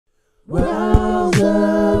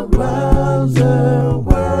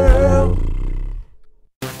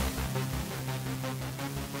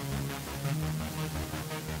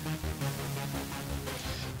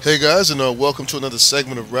guys, and welcome to another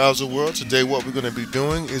segment of Rowserworld. Today what we're going to be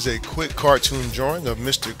doing is a quick cartoon drawing of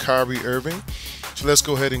Mr. Kyrie Irving. So let's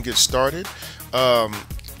go ahead and get started.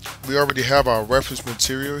 We already have our reference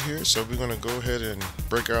material here, so we're going to go ahead and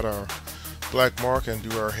break out our black mark and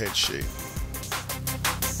do our head shape.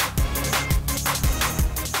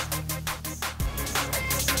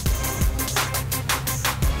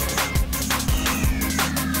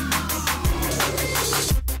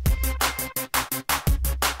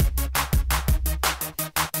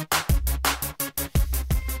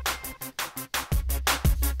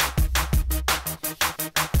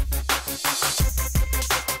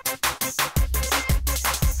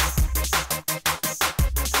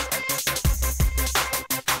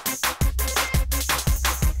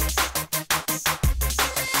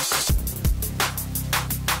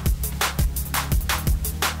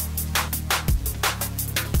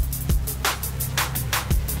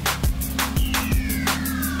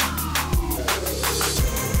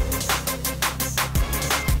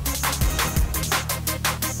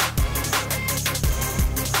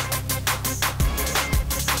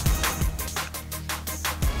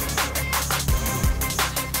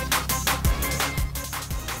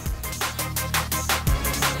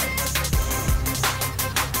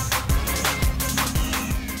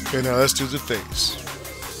 Okay, now let's do the face.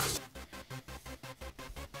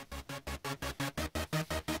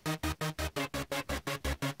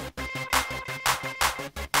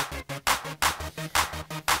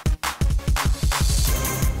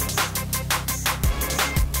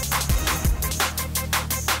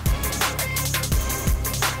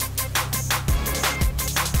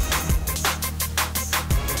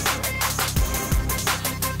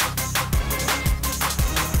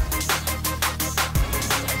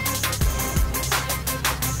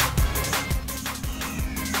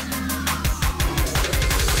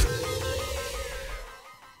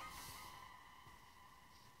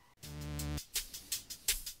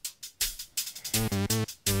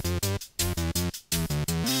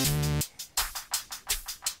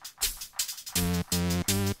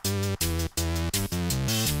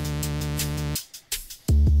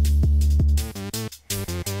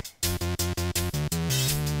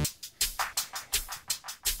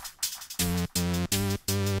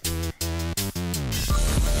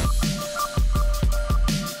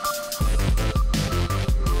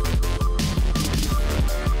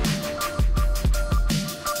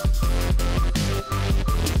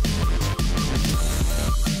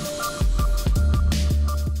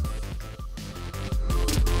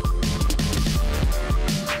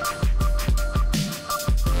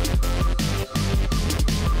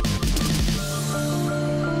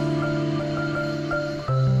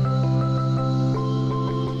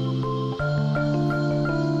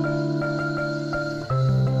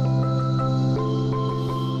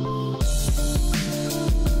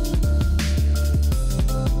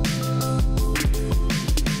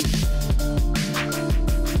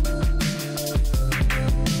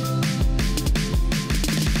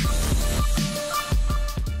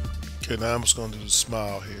 Okay, now I'm just going to do the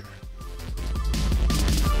smile here.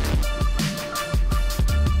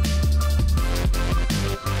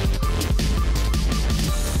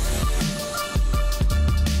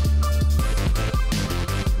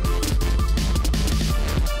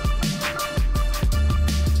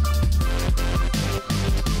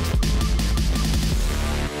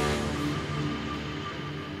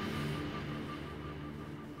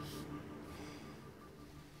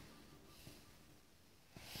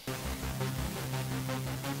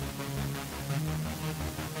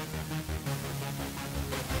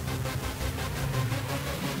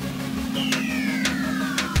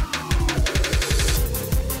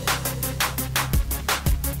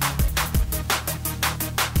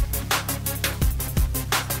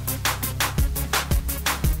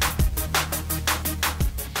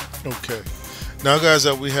 Okay, now guys,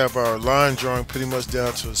 that we have our line drawing pretty much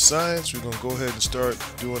down to a science, we're going to go ahead and start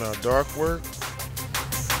doing our dark work.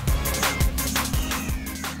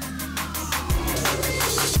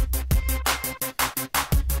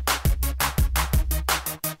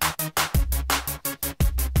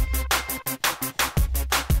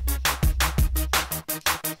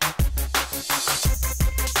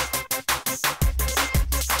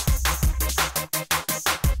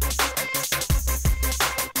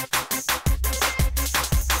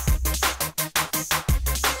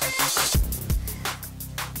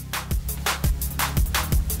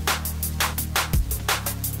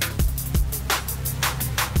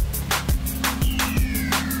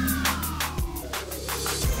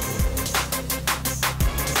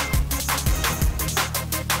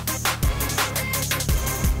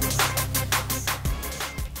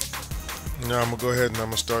 Now I'm gonna go ahead and I'm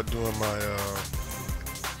gonna start doing my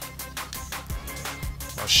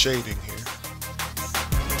my shading here.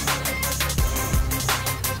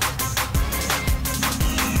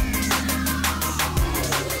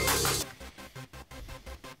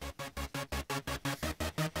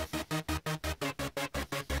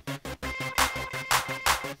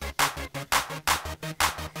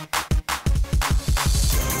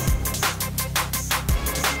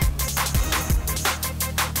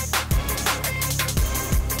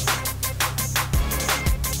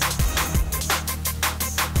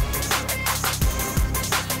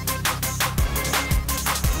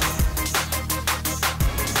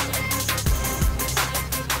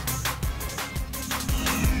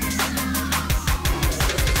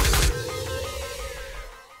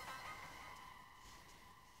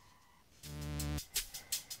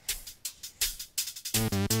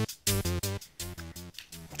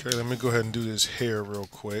 Okay, let me go ahead and do this hair real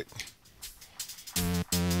quick.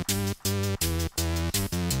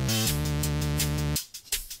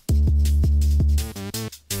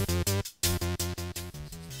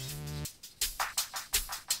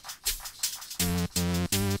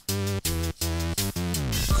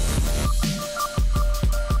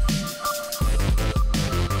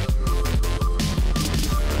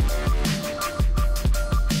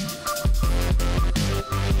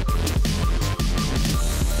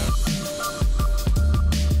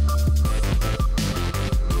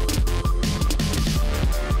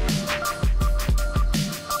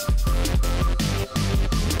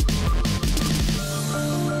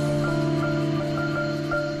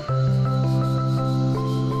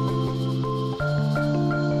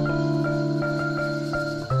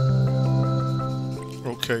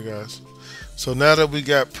 Okay guys, so now that we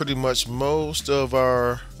got pretty much most of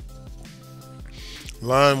our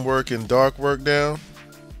line work and dark work down,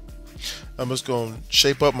 I'm just going to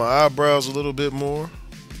shape up my eyebrows a little bit more.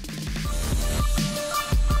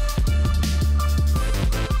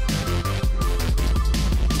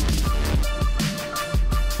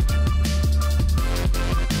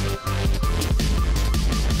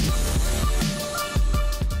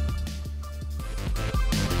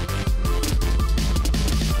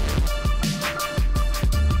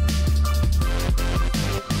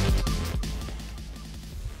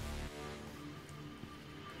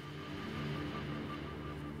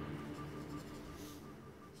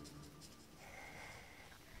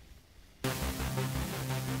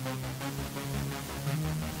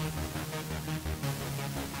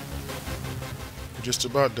 Just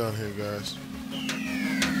about done here, guys.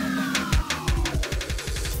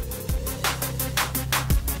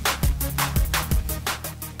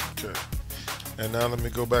 Okay, and now let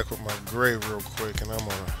me go back with my gray real quick, and I'm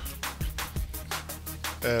gonna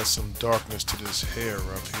add some darkness to this hair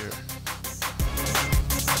up here.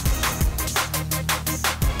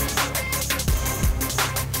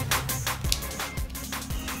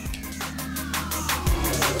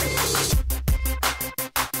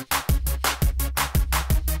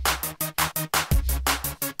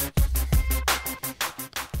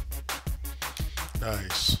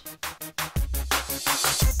 Nice.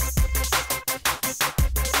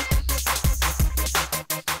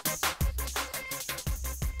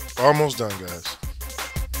 Almost done, guys.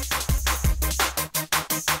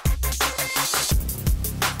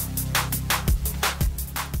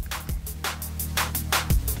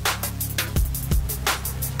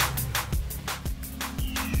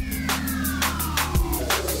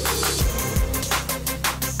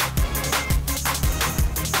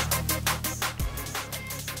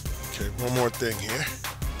 Okay, one more thing here.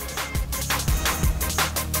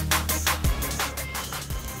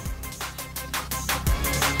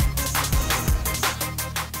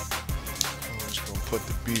 I'm just gonna put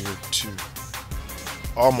the beard too.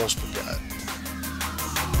 Almost forgot.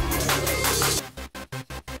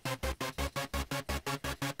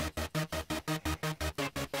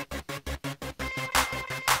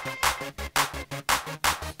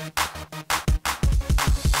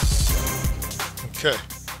 Okay.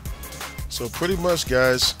 So pretty much,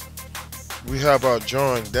 guys, we have our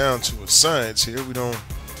drawing down to a science here. We don't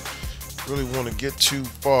really want to get too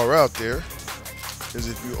far out there, because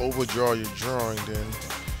if you overdraw your drawing, then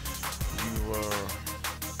you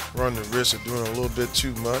run the risk of doing a little bit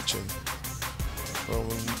too much. And well,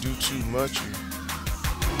 when you do too much,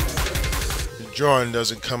 your drawing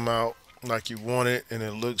doesn't come out like you want it, and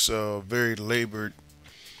it looks very labored.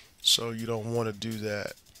 So you don't want to do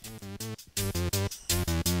that.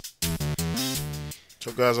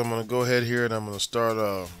 So guys, I'm going to go ahead here and I'm going to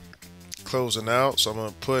start closing out. So I'm going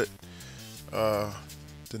to put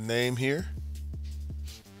the name here.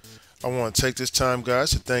 I want to take this time, guys,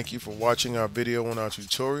 to thank you for watching our video on our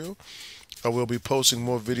tutorial. I will be posting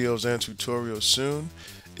more videos and tutorials soon.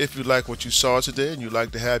 If you like what you saw today and you'd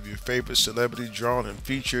like to have your favorite celebrity drawn and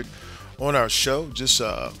featured on our show, just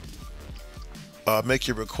make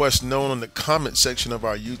your request known in the comment section of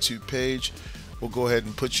our YouTube page. We'll go ahead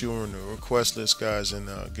and put you on the request list, guys, and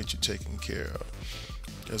get you taken care of.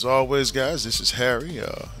 As always, guys, this is Harry.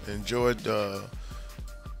 Enjoyed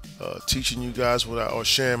teaching you guys or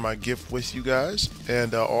sharing my gift with you guys.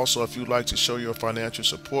 And also, if you'd like to show your financial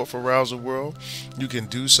support for Rowserworld, you can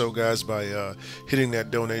do so, guys, by hitting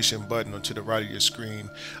that donation button to the right of your screen.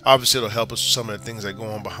 Obviously, it'll help us with some of the things that go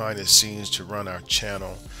on behind the scenes to run our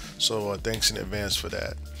channel. So thanks in advance for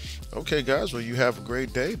that. Okay, guys, well, you have a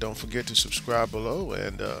great day. Don't forget to subscribe below,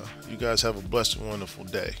 and you guys have a blessed and wonderful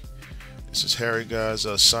day. This is Harry, guys,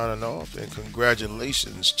 signing off, and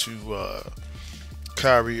congratulations to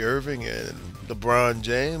Kyrie Irving and LeBron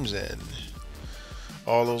James and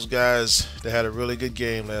all those guys that had a really good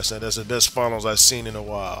game last night. That's the best finals I've seen in a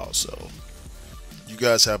while. So you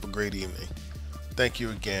guys have a great evening. Thank you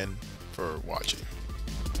again for watching.